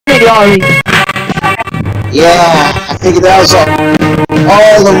sorry. Yeah, I figured that was all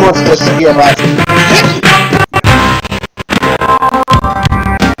the more supposed to be about.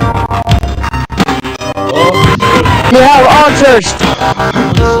 You have answers!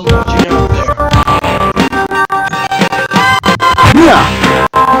 Yeah!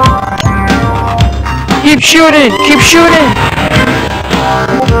 Keep shooting! Keep shooting!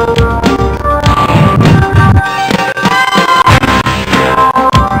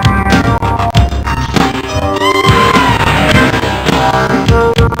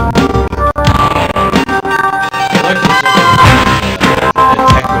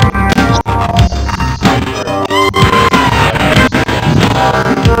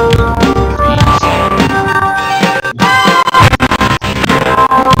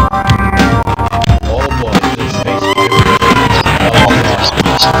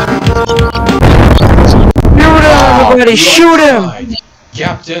 Shoot him!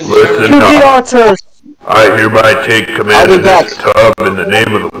 Captain! Listen up. I hereby take command of this tub in the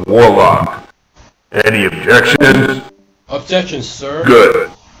name of the Warlock. Any objections? Objections, sir.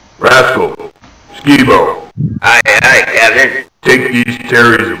 Good. Rascal, Skibo. Aye, Captain. Take these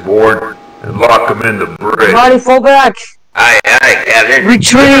Terrys aboard and lock them in the brig. Body, fall back! Aye, Captain.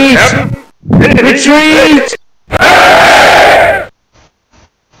 Retreat! Retreat!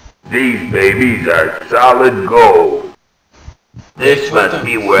 These babies are solid gold. This must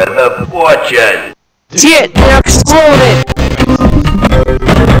be worth a fortune. See it! They're exploded!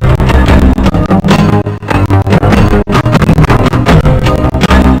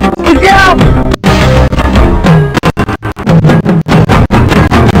 Get down!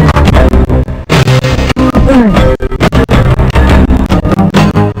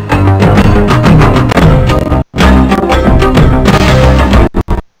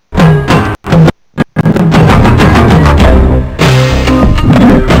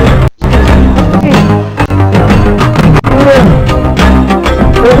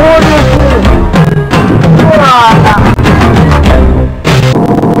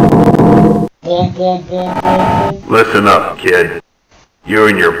 Listen up, kid. You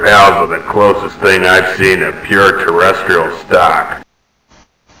and your pals are the closest thing I've seen of pure terrestrial stock.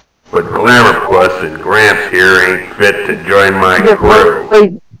 But Glamourpuss and Gramps here ain't fit to join my crew.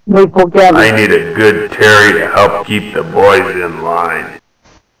 I need a good Terry to help keep the boys in line.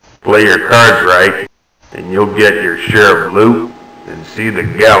 Play your cards right, and you'll get your share of loot and see the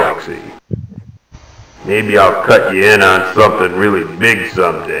galaxy. Maybe I'll cut you in on something really big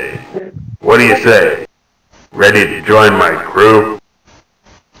someday. What do you say? Ready to join my crew?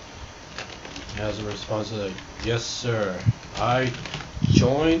 As a response to the, yes sir, I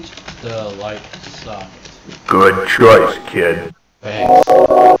joined the light side. Good choice, kid. Thanks.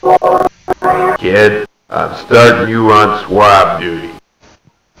 Kid, I'm starting you on swab duty.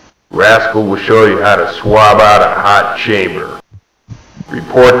 Rascal will show you how to swab out a hot chamber.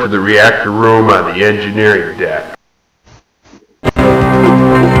 Report to the reactor room on the engineering deck.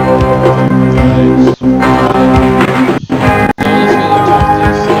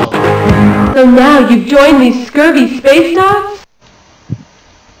 So now you've joined these scurvy space dogs?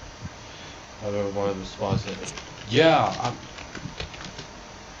 Everyone responds, yeah,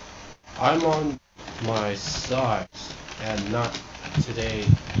 I'm on my side, and not today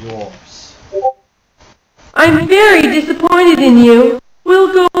yours. I'm very disappointed in you.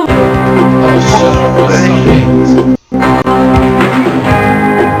 We'll go.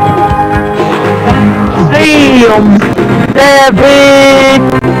 David!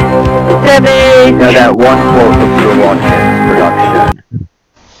 Now that one quote was still on his production.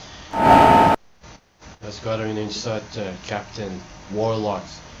 Let's gather inside Captain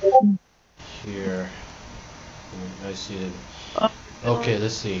Warlock's here. I see it. Okay,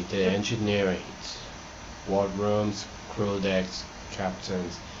 let's see. The engineering. Wardrooms, crew decks,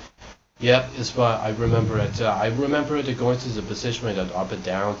 captains. Yep, it's what I remember it. I remember it going to the position that up and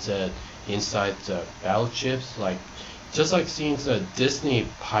down inside the battleships, like just like seeing the Disney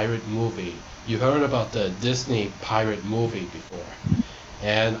pirate movie. You heard about the Disney pirate movie before,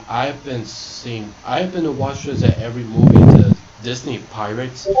 and I've been watching every movie, the Disney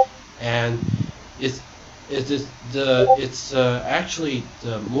pirates, and actually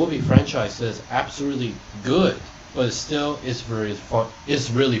the movie franchise is absolutely good, but still it's very fun.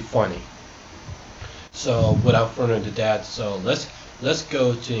 It's really funny. So without further ado, so let's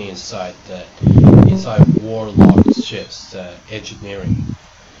go to the inside Warlock ships, the engineering.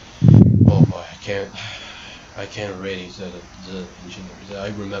 Oh boy, I can't really the engineering. I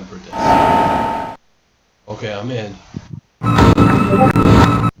remember this. Okay, I'm in.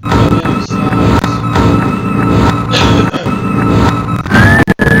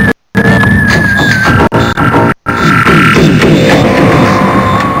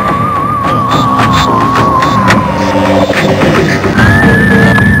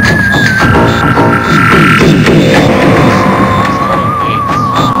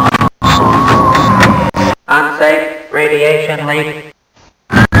 radiation leak.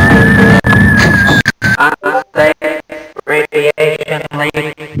 Unsafe radiation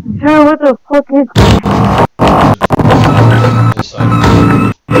leak. Dude, what the fuck is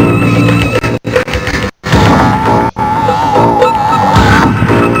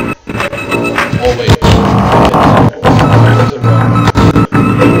Oh wait.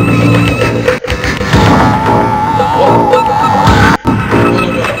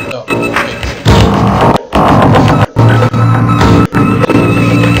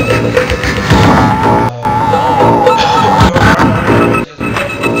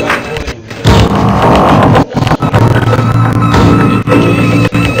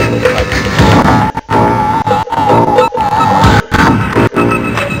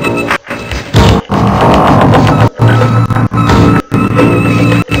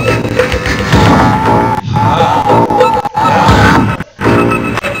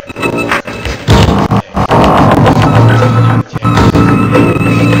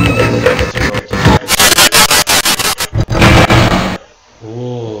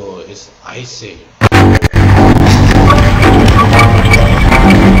 Oh, it's icy.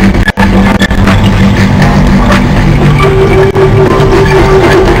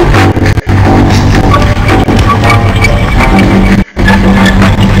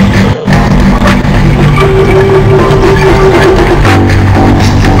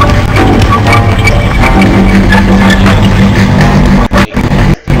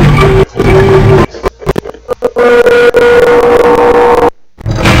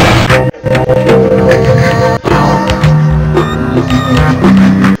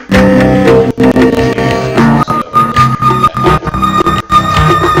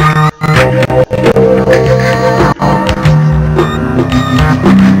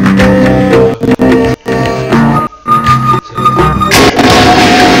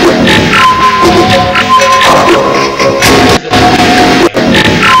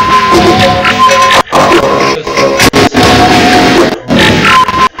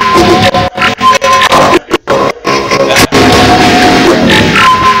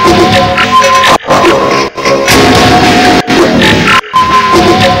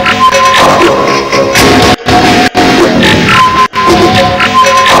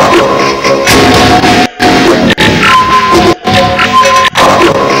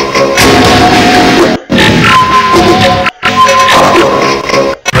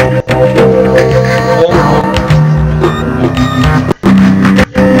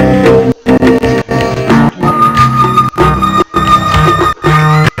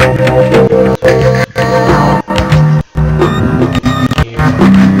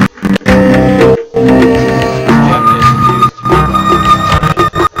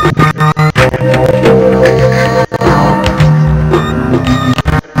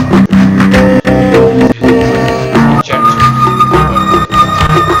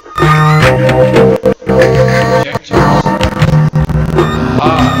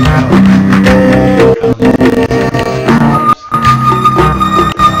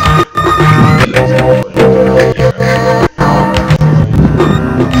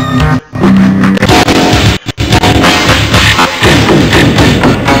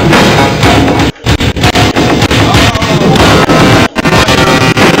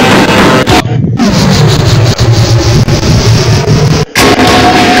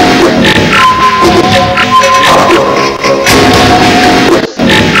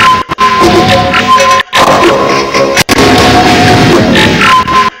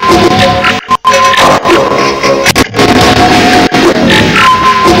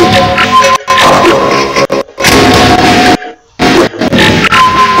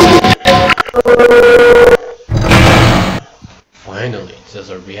 Finally, it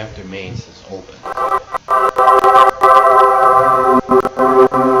says our reactor mains is open.